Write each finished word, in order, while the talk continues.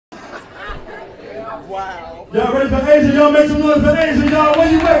Wow. Y'all ready for Asia? Y'all make some noise for Asia, y'all.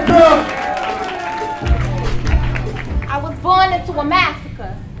 Where you at, girl? I was born into a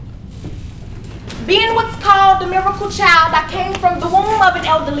massacre. Being what's called a miracle child, I came from the womb of an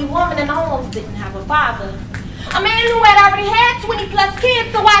elderly woman and almost didn't have a father. A man who had already had 20 plus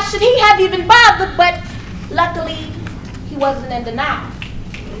kids, so why should he have even bothered? But luckily, he wasn't in denial.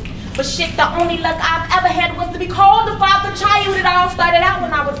 But shit, the only luck I've ever had was to be called the father child. It all started out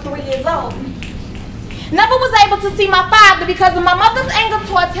when I was 3 years old. Never was able to see my father because of my mother's anger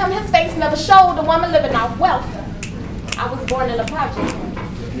towards him. His face never showed a woman living off welfare. I was born in a project.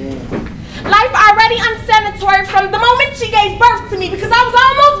 Life already unsanitary from the moment she gave birth to me because I was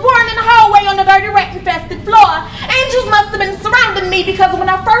almost born in the hallway on the dirty rat-infested floor. Angels must have been surrounding me because when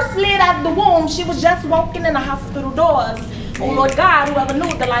I first slid out of the womb, she was just walking in the hospital doors. Oh Lord God, whoever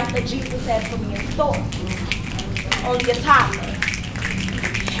knew the life that Jesus had for me in store. Only a toddler.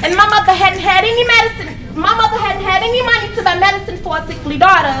 And my mother hadn't had any medicine. My mother hadn't had any money to buy medicine for a sickly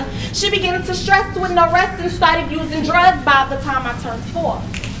daughter. She began to stress with no rest and started using drugs by the time I turned 4.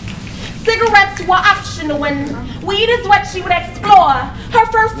 Cigarettes were optional and weed is what she would explore. Her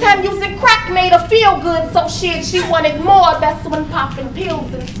first time using crack made her feel good, so she wanted more. That's when popping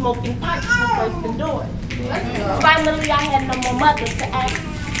pills and smoking pipes were first endured. Finally, I had no more mother to act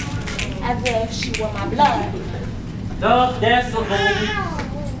as if she were my blood. Dog, that's a home.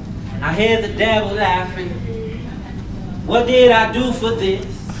 I hear the devil laughing. What did I do for this?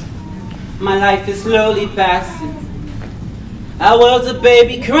 My life is slowly passing. I was a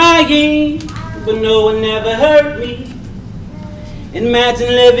baby crying, but no one ever heard me. Imagine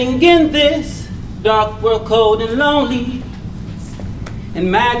living in this dark world, cold and lonely.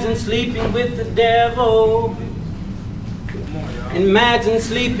 Imagine sleeping with the devil. Imagine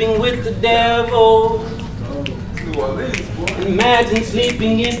sleeping with the devil. Imagine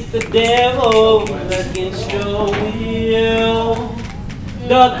sleeping with the devil against your will.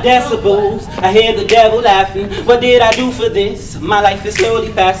 Dark decibels, I hear the devil laughing. What did I do for this? My life is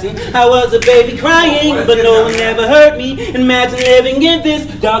slowly passing. I was a baby crying, but no one ever heard me. Imagine living in this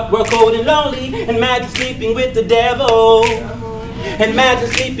dark world, cold and lonely. Imagine sleeping with the devil. Imagine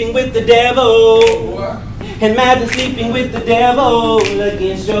sleeping with the devil. Imagine sleeping with the devil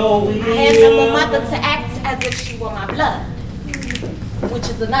against your will. I had no more mother to act as if she were my blood, which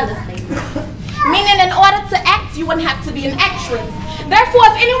is another statement. Meaning in order to act, you wouldn't have to be an actress. Therefore,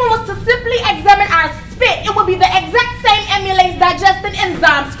 if anyone was to simply examine our spit, it would be the exact same amylase digesting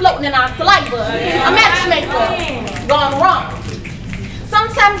enzymes floating in our saliva. A matchmaker gone wrong.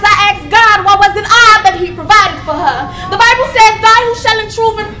 Sometimes I ask God, why was it I that He provided for her? The Bible says, "Die who shall in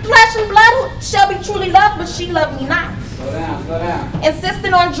truth and flesh and blood who shall be truly loved," but she loved me not. Slow down.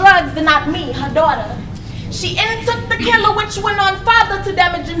 Insisting on drugs and not me, her daughter. She took the killer, which went on farther to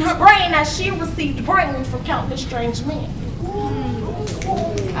damaging her brain as she received brain from countless strange men.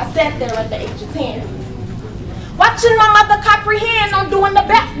 I sat there at the age of 10, watching my mother comprehend on doing the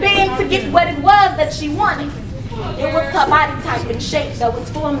best bend to get what it was that she wanted. It was her body type and shape that was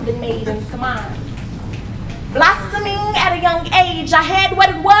formed and made into mine. Blossoming at a young age, I had what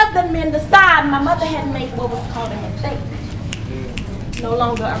it was that men decide. My mother had made what was called a mistake. No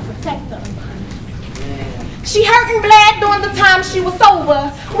longer a protector. She hurt and bled during the time she was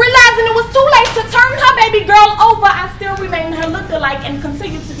sober. Realizing it was too late to turn her baby girl over, I still remained her lookalike and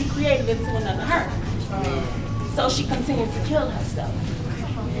continued to be created into another her. So she continued to kill herself,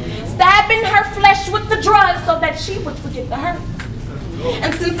 stabbing her flesh with the drugs so that she would forget the hurt.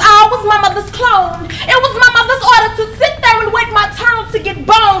 And since I was my mother's clone, it was my mother's order to sit there and wait my turn to get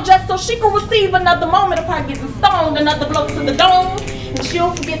boned just so she could receive another moment of her getting stoned, another blow to the dome. And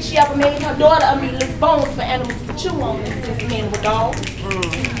she'll forget she ever made her daughter a meatless bone for animals to chew on since men were dogs.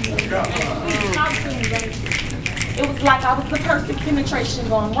 It was like I was the perfect penetration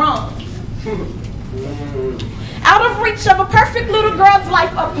gone wrong. Out of reach of a perfect little girl's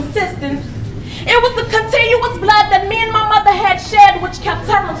life of persistence, it was the continuous blood that me and my mother had shed which kept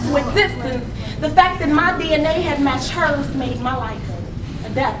her into existence. The fact that my DNA had matched hers made my life a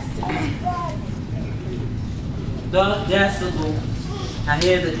death sentence. Dark decibels, I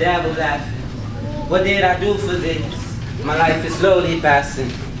hear the devil laughing. What did I do for this? My life is slowly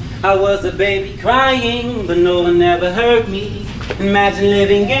passing. I was a baby crying, but no one ever heard me. Imagine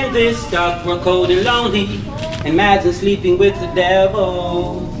living in this dark world, cold and lonely. Imagine sleeping with the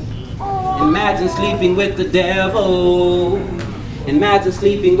devil. Imagine sleeping with the devil. Imagine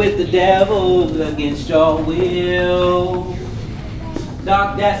sleeping with the devil against your will.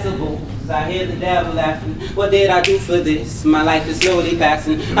 Dark decibels, I hear the devil laughing. What did I do for this? My life is slowly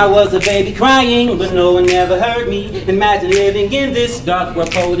passing. I was a baby crying, but no one ever heard me. Imagine living in this dark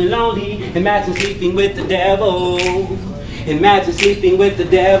world, cold and lonely. Imagine sleeping with the devil. Imagine sleeping with the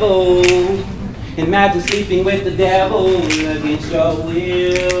devil. Imagine sleeping with the devil against your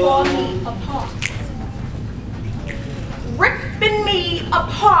will. Tore me apart. Ripping me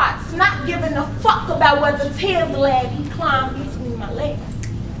apart, not giving a fuck about where the tears led. He climbed between my legs,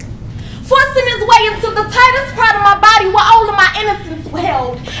 forcing his way into the tightest part of my body where all of my innocence were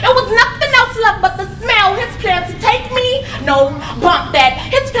held. It was nothing else left but the smell. His plan to take me, no, bump that.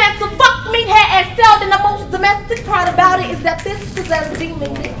 His plan to fuck me had excelled, and the most domestic part about it is that this possessed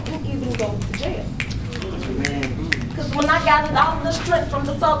demon didn't even go to jail. Because when I gathered all the strength from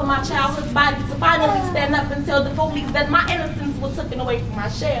the soul of my childhood's body to finally stand up and tell the police that my innocence was taken away from my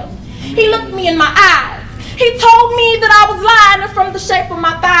shell, he looked me in my eyes. He told me that I was lying, and from the shape of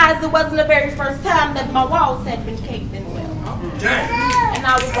my thighs, it wasn't the very first time that my walls had been caked in well. And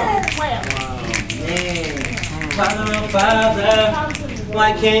I was on 12. Father, oh Father,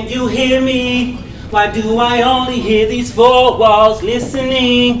 why can't you hear me? Why do I only hear these four walls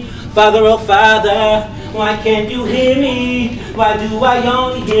listening? Father, oh Father, why can't you hear me? Why do I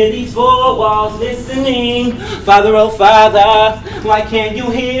only hear these four walls listening? Father, oh Father, why can't you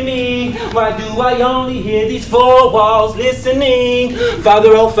hear me? Why do I only hear these four walls listening?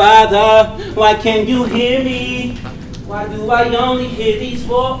 Father, oh Father, why can't you hear me? Why do I only hear these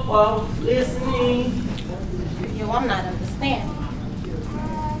four walls listening? Yo, I'm not understanding.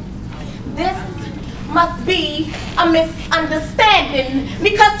 This must be a misunderstanding,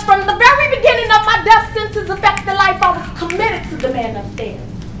 because from the very beginning of my death sentence affected life, I was committed to the man upstairs.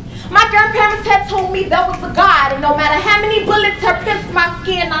 My grandparents had told me there was a God, and no matter how many bullets had pierced my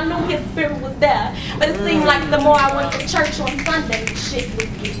skin, I knew his spirit was there. But it seemed like the more I went to church on Sunday, shit was